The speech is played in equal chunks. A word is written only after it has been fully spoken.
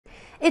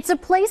It's a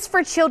place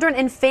for children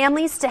and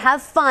families to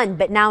have fun,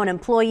 but now an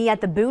employee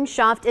at the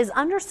Boonshoft is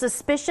under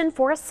suspicion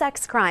for a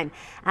sex crime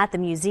at the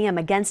museum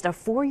against a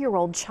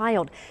 4-year-old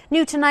child.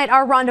 New tonight,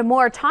 our Rhonda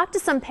Moore talked to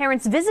some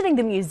parents visiting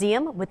the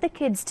museum with the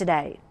kids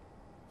today.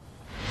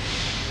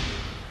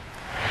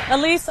 At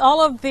least all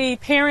of the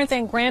parents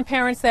and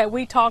grandparents that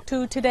we talked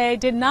to today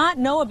did not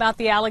know about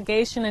the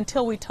allegation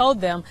until we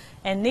told them,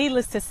 and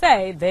needless to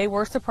say, they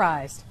were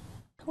surprised.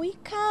 We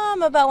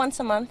come about once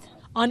a month.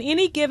 On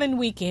any given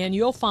weekend,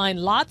 you'll find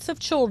lots of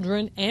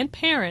children and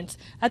parents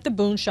at the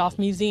Boonshoft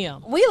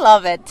Museum. We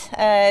love it.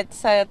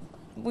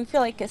 We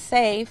feel like it's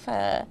safe.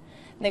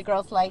 The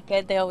girls like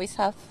it. They always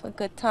have a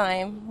good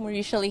time. We're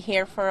usually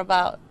here for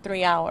about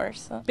 3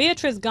 hours. So.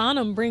 Beatrice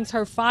Ghanem brings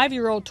her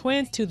 5-year-old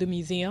twins to the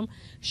museum.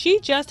 She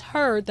just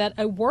heard that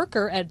a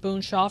worker at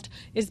Boonshoft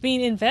is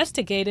being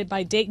investigated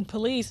by Dayton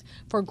Police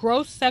for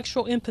gross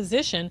sexual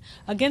imposition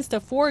against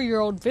a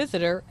 4-year-old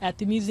visitor at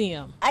the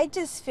museum. I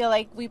just feel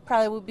like we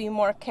probably would be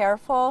more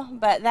careful,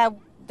 but that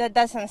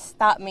doesn't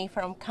stop me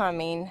from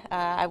coming.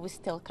 I would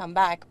still come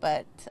back,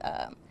 but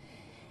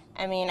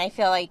I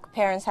feel like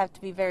parents have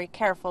to be very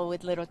careful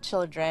with little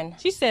children.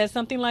 She says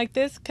something like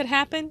this could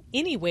happen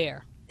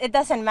anywhere. It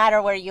doesn't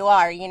matter where you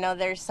are,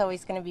 there's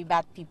always going to be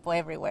bad people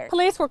everywhere.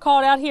 Police were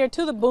called out here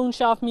to the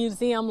Boonshoft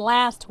Museum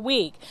last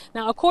week.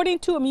 Now, according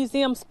to a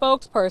museum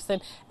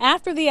spokesperson,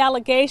 after the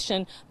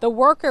allegation, the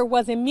worker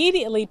was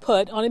immediately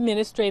put on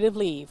administrative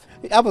leave.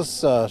 I was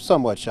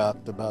somewhat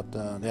shocked about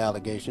the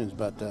allegations,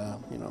 but,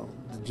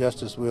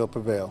 justice will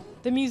prevail.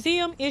 The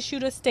museum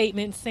issued a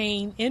statement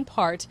saying, in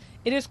part,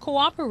 it is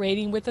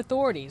cooperating with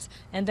authorities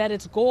and that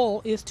its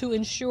goal is to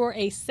ensure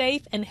a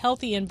safe and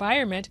healthy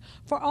environment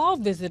for all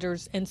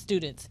visitors and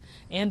students,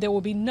 and there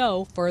will be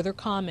no further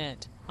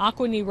comment.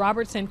 Oquinnie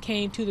Robertson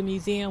came to the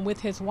museum with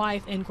his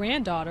wife and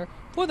granddaughter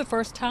for the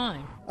first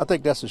time. I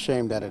think that's a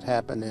shame that it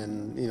happened,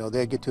 and they'll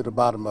get to the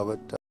bottom of it.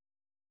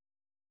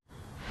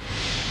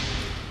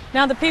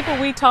 Now, the people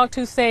we talk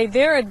to say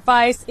their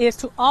advice is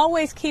to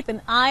always keep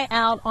an eye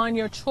out on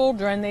your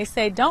children. They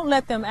say don't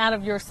let them out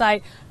of your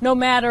sight no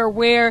matter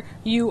where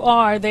you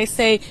are. They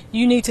say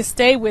you need to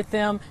stay with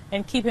them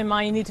and keep in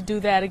mind you need to do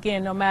that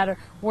again no matter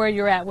where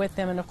you're at with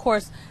them. And, of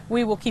course,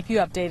 we will keep you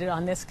updated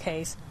on this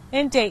case.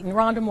 In Dayton,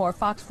 Rhonda Moore,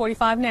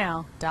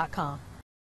 Fox45Now.com.